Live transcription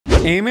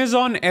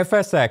Amazon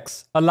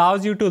FSx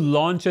allows you to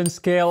launch and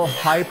scale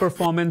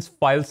high-performance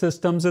file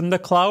systems in the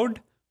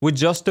cloud with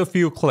just a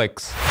few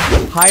clicks.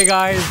 Hi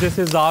guys, this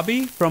is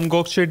Abi from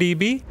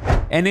GokchaDB,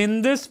 and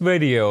in this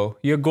video,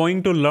 you're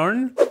going to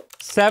learn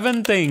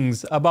 7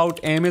 things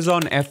about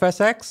Amazon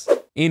FSx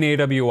in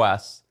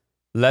AWS.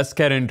 Let's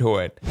get into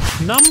it.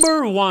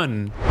 Number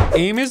 1,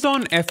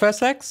 Amazon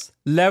FSx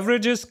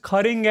leverages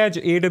cutting-edge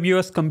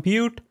AWS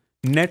compute,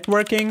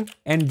 networking,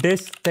 and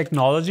disk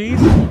technologies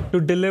to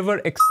deliver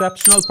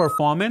exceptional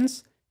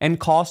performance and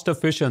cost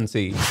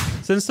efficiency.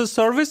 Since the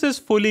service is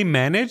fully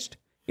managed,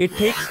 it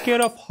takes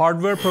care of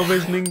hardware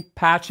provisioning,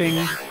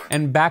 patching,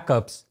 and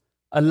backups,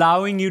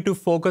 allowing you to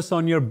focus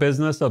on your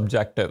business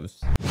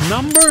objectives.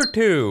 Number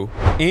 2,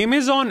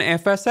 Amazon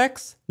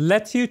FSx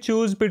lets you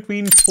choose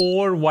between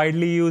 4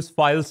 widely used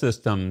file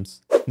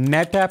systems: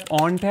 NetApp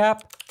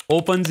ONTAP,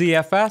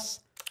 OpenZFS,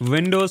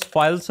 Windows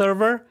File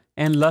Server,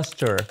 and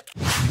Lustre.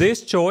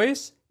 This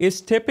choice is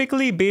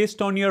typically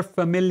based on your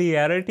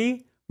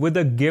familiarity with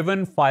a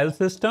given file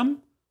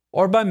system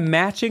or by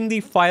matching the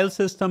file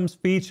system's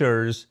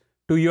features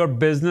to your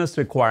business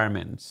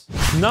requirements.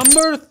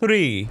 Number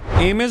 3,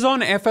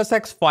 Amazon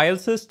FSx file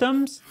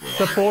systems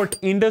support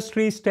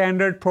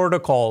industry-standard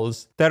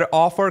protocols that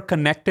offer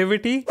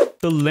connectivity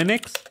to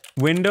Linux,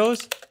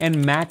 Windows,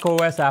 and Mac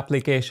OS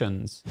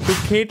applications. To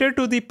cater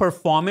to the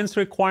performance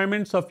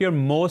requirements of your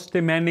most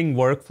demanding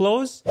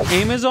workflows,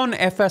 Amazon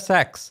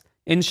FSx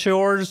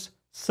ensures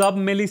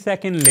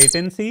sub-millisecond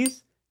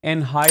latencies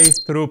and high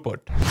throughput.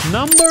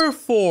 Number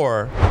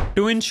 4,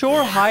 to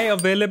ensure high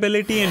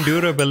availability and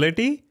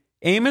durability,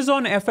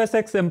 Amazon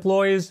FSx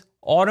employs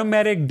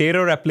automatic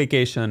data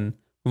replication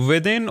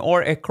within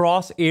or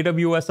across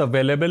AWS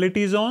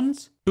availability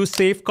zones to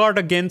safeguard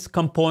against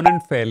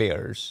component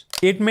failures.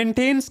 It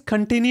maintains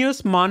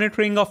continuous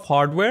monitoring of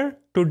hardware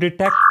to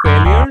detect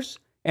failures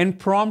and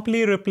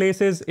promptly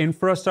replaces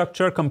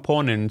infrastructure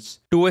components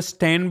to a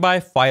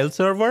standby file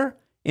server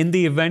in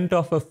the event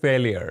of a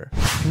failure.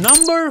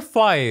 Number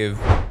 5.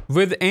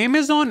 With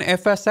Amazon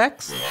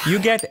FSx, you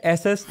get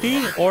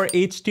SSD or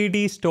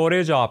HDD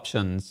storage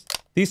options.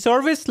 The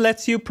service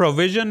lets you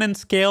provision and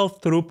scale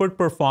throughput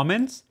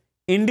performance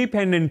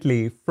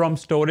independently from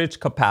storage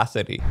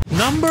capacity.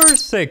 Number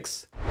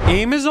 6.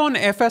 Amazon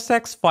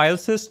FSx file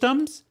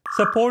systems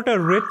support a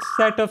rich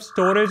set of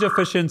storage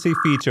efficiency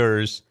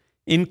features,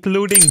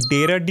 including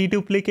data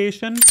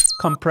deduplication,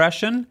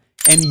 compression,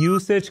 and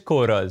usage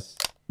quotas.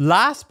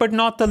 Last but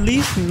not the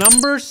least,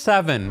 number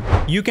 7,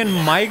 you can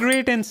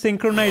migrate and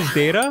synchronize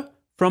data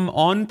from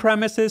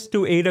on-premises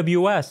to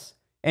AWS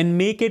and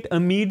make it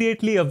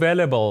immediately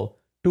available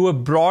to a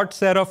broad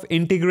set of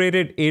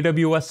integrated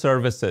AWS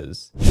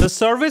services. The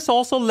service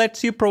also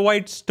lets you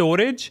provide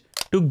storage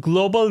to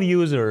global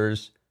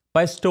users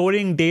by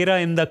storing data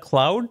in the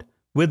cloud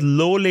with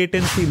low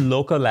latency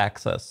local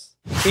access.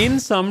 In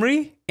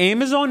summary,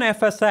 Amazon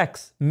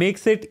FSx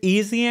makes it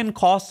easy and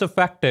cost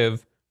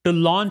effective to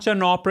launch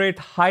and operate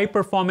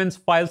high-performance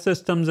file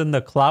systems in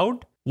the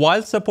cloud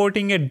while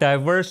supporting a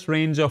diverse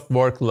range of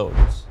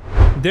workloads.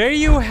 There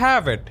you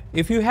have it.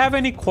 If you have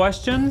any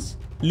questions,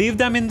 leave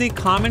them in the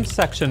comments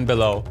section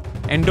below.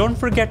 And don't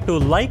forget to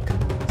like,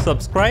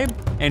 subscribe,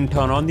 and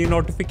turn on the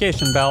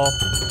notification bell.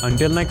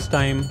 Until next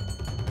time.